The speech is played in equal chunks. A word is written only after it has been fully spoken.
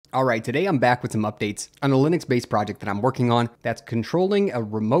All right, today I'm back with some updates on a Linux-based project that I'm working on that's controlling a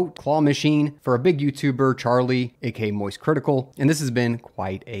remote claw machine for a big YouTuber, Charlie, aka Moist Critical, and this has been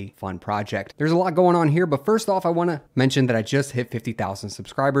quite a fun project. There's a lot going on here, but first off, I want to mention that I just hit 50,000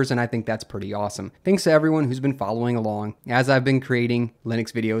 subscribers, and I think that's pretty awesome. Thanks to everyone who's been following along as I've been creating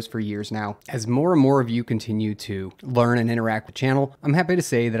Linux videos for years now. As more and more of you continue to learn and interact with the channel, I'm happy to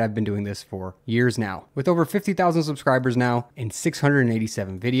say that I've been doing this for years now. With over 50,000 subscribers now and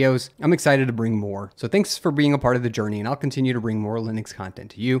 687 videos, I'm excited to bring more. So thanks for being a part of the journey, and I'll continue to bring more Linux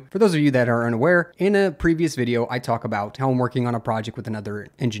content to you. For those of you that are unaware, in a previous video, I talk about how I'm working on a project with another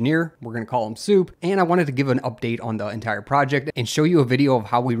engineer. We're going to call him Soup. And I wanted to give an update on the entire project and show you a video of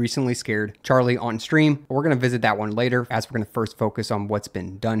how we recently scared Charlie on stream. We're going to visit that one later, as we're going to first focus on what's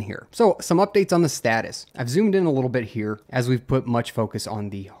been done here. So some updates on the status. I've zoomed in a little bit here as we've put much focus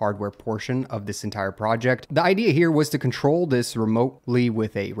on the hardware portion of this entire project. The idea here was to control this remotely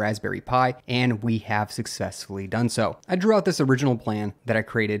with a Raspberry Pi, and we have successfully done so. I drew out this original plan that I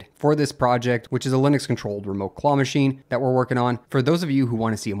created for this project, which is a Linux controlled remote claw machine that we're working on. For those of you who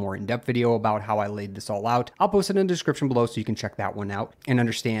want to see a more in-depth video about how I laid this all out, I'll post it in the description below so you can check that one out and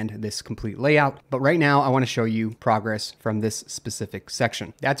understand this complete layout. But right now I want to show you progress from this specific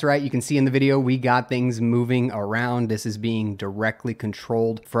section. That's right, you can see in the video we got things moving around. This is being directly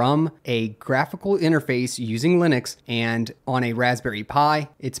controlled from a graphical interface using Linux and on a Raspberry Pi.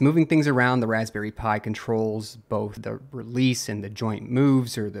 It's moving things around. The Raspberry Pi controls both the release and the joint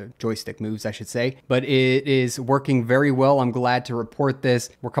moves, or the joystick moves, I should say, but it is working very well. I'm glad to report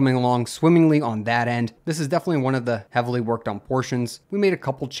this. We're coming along swimmingly on that end. This is definitely one of the heavily worked on portions. We made a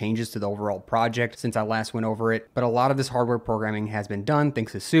couple changes to the overall project since I last went over it, but a lot of this hardware programming has been done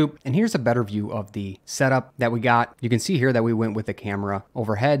thanks to Soup. And here's a better view of the setup that we got. You can see here that we went with the camera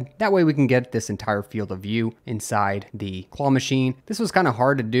overhead. That way we can get this entire field of view inside the claw machine. This was kind of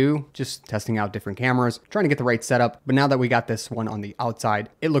hard to do, just testing out different cameras, trying to get the right setup. But now that we got this one on the outside,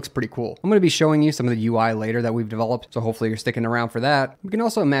 it looks pretty cool. I'm going to be showing you some of the UI later that we've developed, so hopefully you're sticking around for that. You can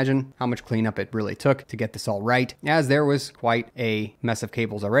also imagine how much cleanup it really took to get this all right, as there was quite a mess of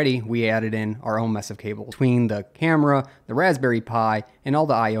cables already. We added in our own mess of cables between the camera, the Raspberry Pi, and all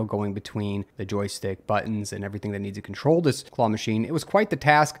the I/O going between the joystick, buttons, and everything that needs to control this claw machine. It was quite the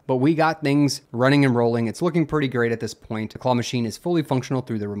task, but we got things running and rolling. It's looking pretty great at this point. The claw machine is fully functional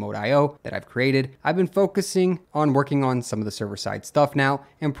through the remote I/O that I've created. I've been focusing on working on some of the server-side stuff now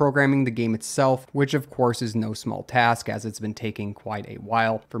and programming the game itself, which of course is no small task, as it's been taking quite a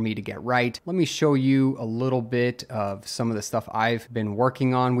while for me to get right. Let me show you a little bit of some of the stuff I've been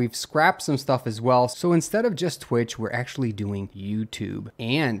working on. We've scrapped some stuff as well. So instead of just Twitch, we're actually doing YouTube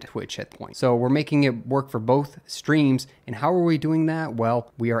and Twitch at points. So we're making it work for both streams. And how are we doing that?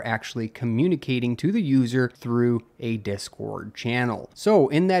 Well, we are actually communicating to the user through a Discord channel. So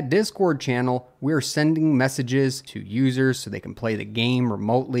in that Discord channel, we're sending messages to users so they can play the game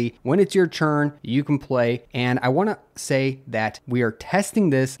remotely. When it's your turn, you can play. And I want to say that we are testing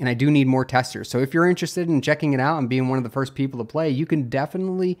this, and I do need more testers. So if you're interested in checking it out and being one of the first people to play, you can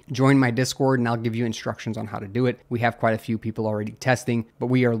definitely join my Discord and I'll give you instructions on how to do it. We have quite a few people already testing, but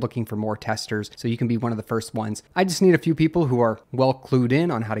we are looking for more testers, so you can be one of the first ones. I just need a few people who are well clued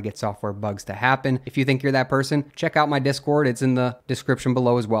in on how to get software bugs to happen. If you think you're that person, check out my Discord. It's in the description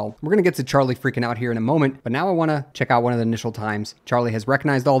below as well. We're gonna get to Charlie freaking out here in a moment, but now I wanna check out one of the initial times Charlie has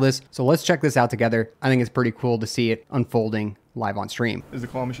recognized all this. So let's check this out together. I think it's pretty cool to see it unfolding live on stream. Is the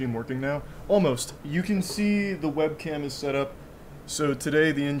claw machine working now? Almost. You can see the webcam is set up. So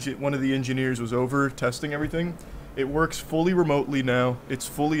today one of the engineers was over testing everything. It works fully remotely now. It's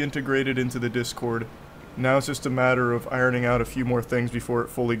fully integrated into the Discord. Now it's just a matter of ironing out a few more things before it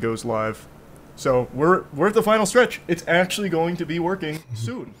fully goes live. So we're at the final stretch. It's actually going to be working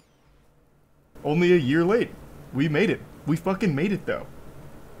soon. Only a year late. We made it. We fucking made it though.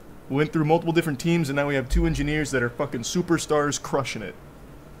 We went through multiple different teams and now we have 2 engineers that are fucking superstars crushing it.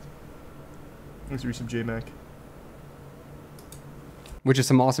 Let's read some JMac. Which is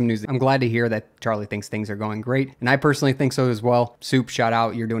some awesome news. I'm glad to hear that Charlie thinks things are going great, and I personally think so as well. Soup, shout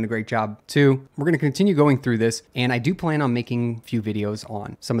out, you're doing a great job too. We're going to continue going through this, and I do plan on making a few videos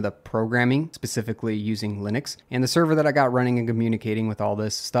on some of the programming, specifically using Linux, and the server that I got running and communicating with all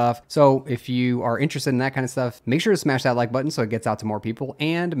this stuff. So if you are interested in that kind of stuff, make sure to smash that like button so it gets out to more people,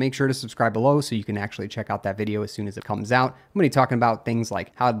 and make sure to subscribe below so you can actually check out that video as soon as it comes out. I'm going to be talking about things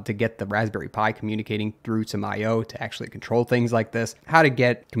like how to get the Raspberry Pi communicating through some I/O to actually control things like this, how to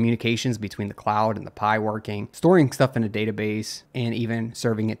get communications between the cloud and the Pi working, storing stuff in a database, and even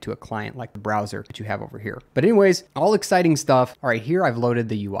serving it to a client like the browser that you have over here. But anyways, all exciting stuff. All right, here I've loaded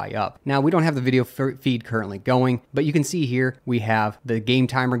the UI up. Now we don't have the video feed currently going, but you can see here we have the game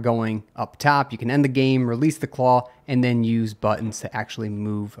timer going up top. You can end the game, release the claw, and then use buttons to actually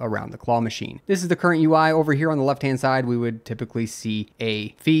move around the claw machine. This is the current UI. Over here on the left-hand side, we would typically see a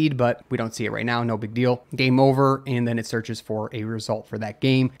feed, but we don't see it right now. No big deal. Game over, and then it searches for a result for that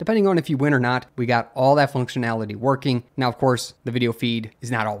game. Depending on if you win or not, we got all that functionality working. Now, of course, the video feed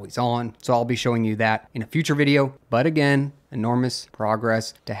is not always on, so I'll be showing you that in a future video. But again, enormous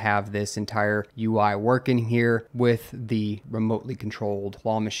progress to have this entire UI working here with the remotely controlled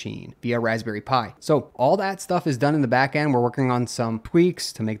claw machine via Raspberry Pi. So all that stuff is done in the back end. We're working on some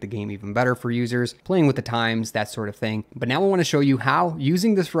tweaks to make the game even better for users, playing with the times, that sort of thing. But now I want to show you how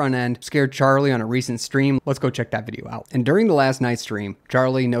using this front end scared Charlie on a recent stream. Let's go check that video out. And during the last night's stream,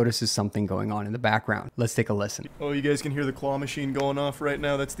 Charlie notices something going on in the background. Let's take a listen. Oh, you guys can hear the claw machine going off right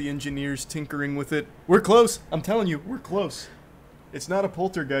now. That's the engineers tinkering with it. We're close. I'm telling you, we're close. It's not a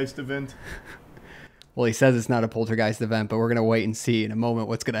poltergeist event. Well, he says it's not a poltergeist event, but we're going to wait and see in a moment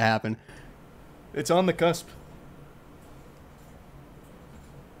what's going to happen. It's on the cusp.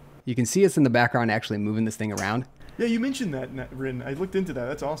 You can see us in the background actually moving this thing around. Yeah, you mentioned that, Rin. I looked into that.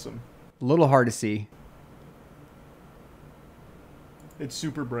 That's awesome. A little hard to see. It's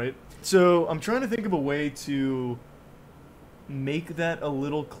super bright. So I'm trying to think of a way to make that a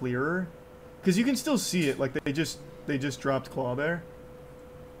little clearer. Because you can still see it. Like, they just dropped claw there.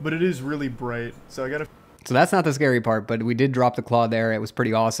 But it is really bright. So I gotta... So that's not the scary part, but we did drop the claw there. It was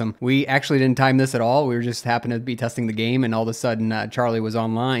pretty awesome. We actually didn't time this at all. We were just happened to be testing the game, and all of a sudden Charlie was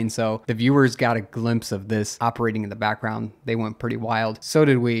online. So the viewers got a glimpse of this operating in the background. They went pretty wild. So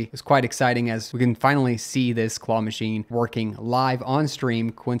did we. It was quite exciting as we can finally see this claw machine working live on stream,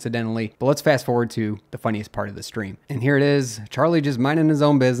 coincidentally. But let's fast forward to the funniest part of the stream. And here it is. Charlie just minding his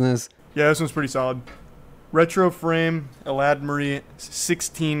own business. Yeah, this one's pretty solid. Retro frame, Eladmarie,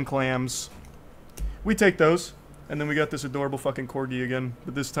 16 clams. We take those. And then we got this adorable fucking corgi again.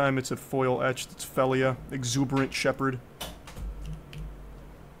 But this time it's a foil etched. It's Felia, exuberant shepherd.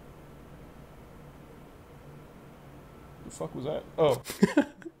 The fuck was that? Oh.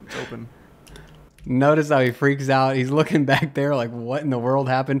 It's open. Notice how he freaks out. He's looking back there like, what in the world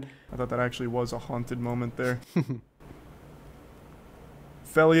happened? I thought that actually was a haunted moment there.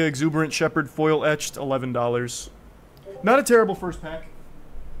 Felia, exuberant shepherd, foil etched, $11. Not a terrible first pack.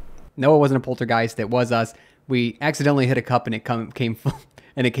 No, it wasn't a poltergeist. It was us. We accidentally hit a cup and it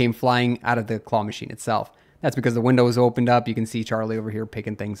came flying out of the claw machine itself. That's because the window was opened up. You can see Charlie over here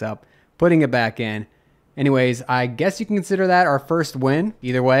picking things up, putting it back in. Anyways, I guess you can consider that our first win.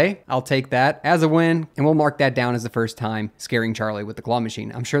 Either way, I'll take that as a win, and we'll mark that down as the first time scaring Charlie with the claw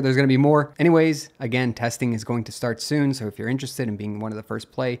machine. I'm sure there's going to be more. Anyways, again, testing is going to start soon, so if you're interested in being one of the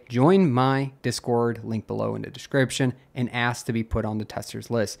first play, join my Discord, link below in the description, and ask to be put on the testers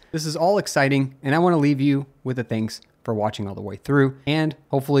list. This is all exciting, and I want to leave you with a thanks for watching all the way through, and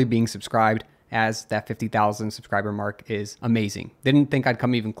hopefully being subscribed, as that 50,000 subscriber mark is amazing. Didn't think I'd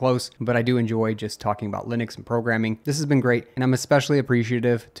come even close, but I do enjoy just talking about Linux and programming. This has been great, and I'm especially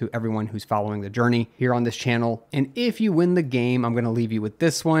appreciative to everyone who's following the journey here on this channel. And if you win the game, I'm gonna leave you with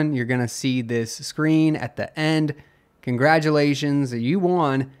this one. You're gonna see this screen at the end. Congratulations, you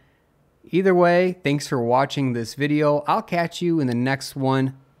won. Either way, thanks for watching this video. I'll catch you in the next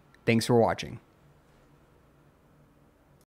one. Thanks for watching.